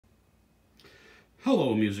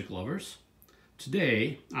Hello, music lovers.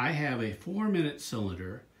 Today, I have a 4-minute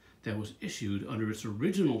cylinder that was issued under its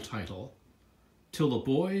original title, Till the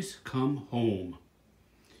Boys Come Home.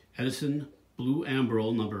 Edison Blue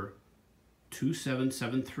Amberol number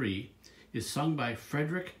 2773 is sung by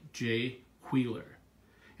Frederick J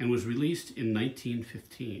and was released in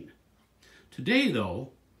 1915. Today, though,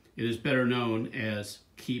 it is better known as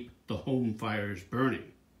Keep the Home Fires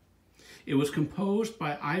Burning. It was composed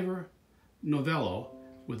by Ivor Novello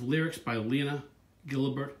with lyrics by Lena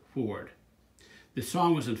Guilbert Ford. The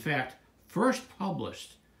song was in fact first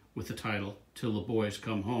published with the title Till the Boys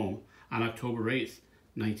Come Home on October 8th,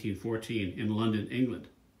 1914 in London, England.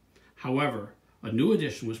 However, a new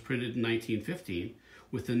edition was printed in 1915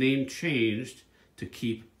 with the name changed to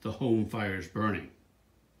Keep the Home Fires Burning.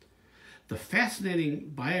 The fascinating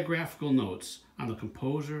biographical notes on the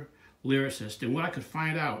composer, lyricist, and what I could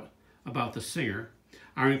find out about the singer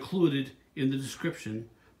are included in the description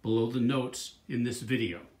below the notes in this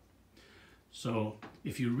video. So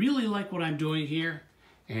if you really like what I'm doing here,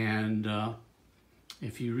 and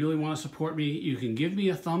if you really want to support me, you can give me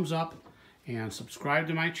a thumbs up and subscribe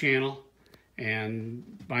to my channel.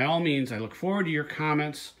 And by all means, I look forward to your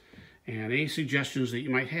comments and any suggestions that you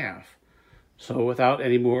might have. So without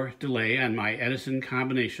any more delay on my Edison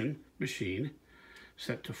combination machine,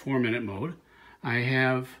 set to 4-minute mode, I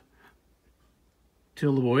have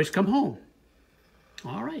Till the Boys Come Home.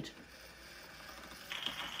 All right.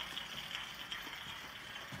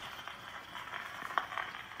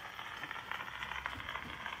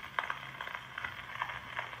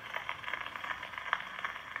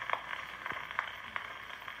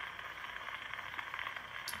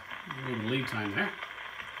 A little lead time there.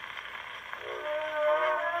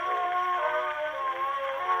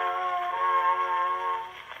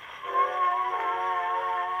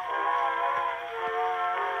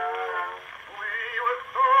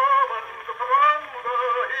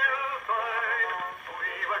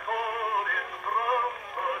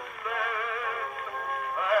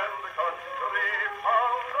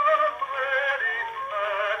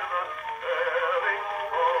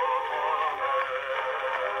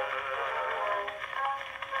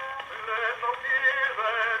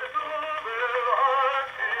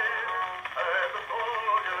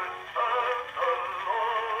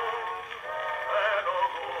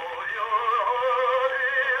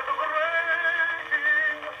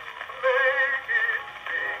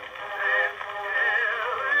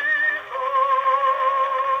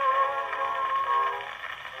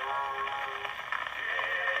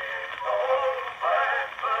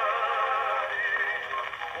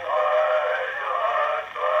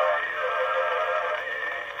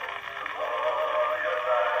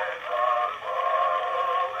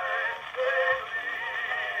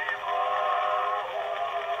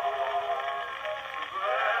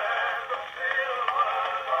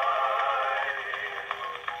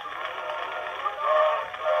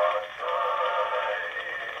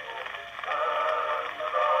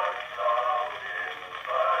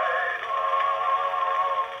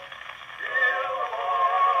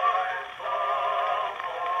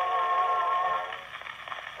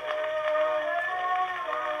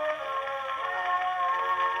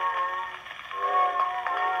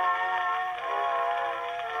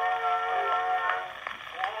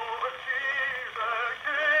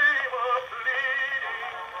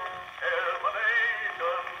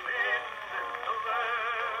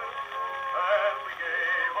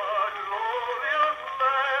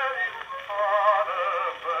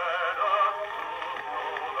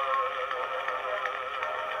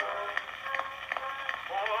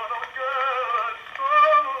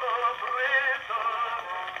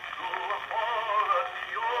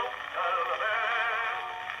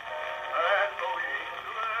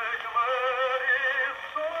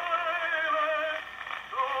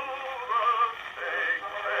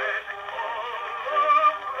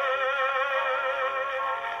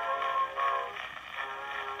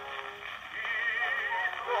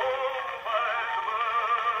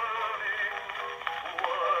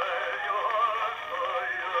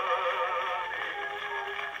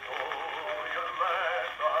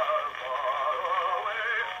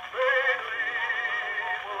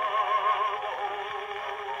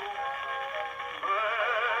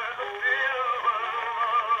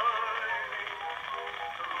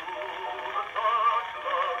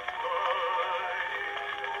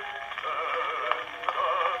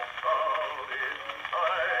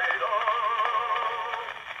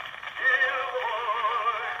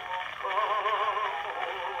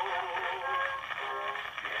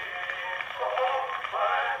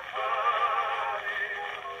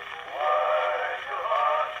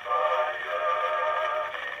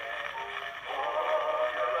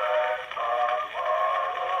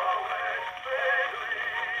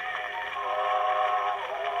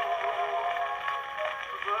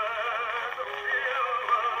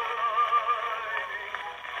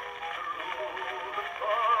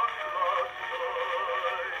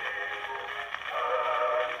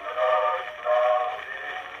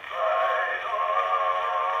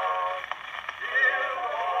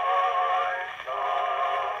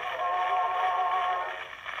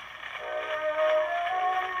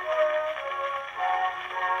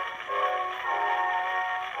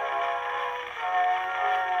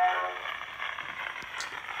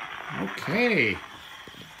 Okay.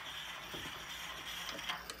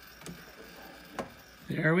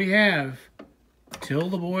 There we have Till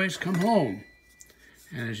the Boys Come Home.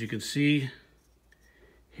 And as you can see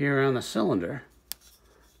here on the cylinder,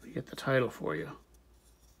 let me get the title for you.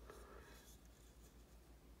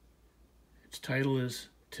 Its title is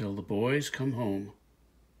Till the Boys Come Home.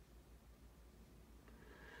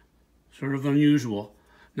 Sort of unusual.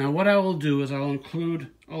 Now what I will do is I'll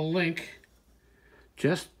include a link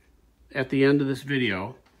just at the end of this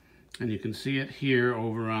video, and you can see it here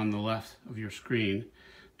over on the left of your screen,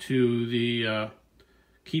 to the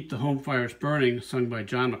Keep the Home Fires Burning, sung by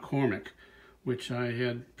John McCormick, which I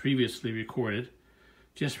had previously recorded,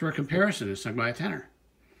 just for a comparison. It's sung by a tenor.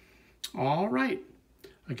 All right.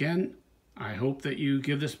 Again, I hope that you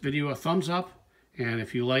give this video a thumbs up, and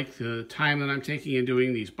if you like the time that I'm taking in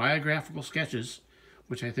doing these biographical sketches,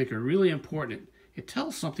 which I think are really important, it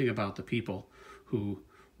tells something about the people who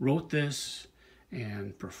wrote this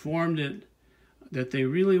and performed it, that they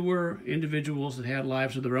really were individuals that had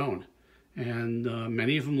lives of their own. And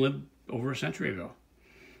many of them lived over a century ago.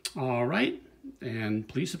 All right, and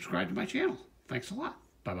please subscribe to my channel. Thanks a lot.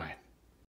 Bye-bye.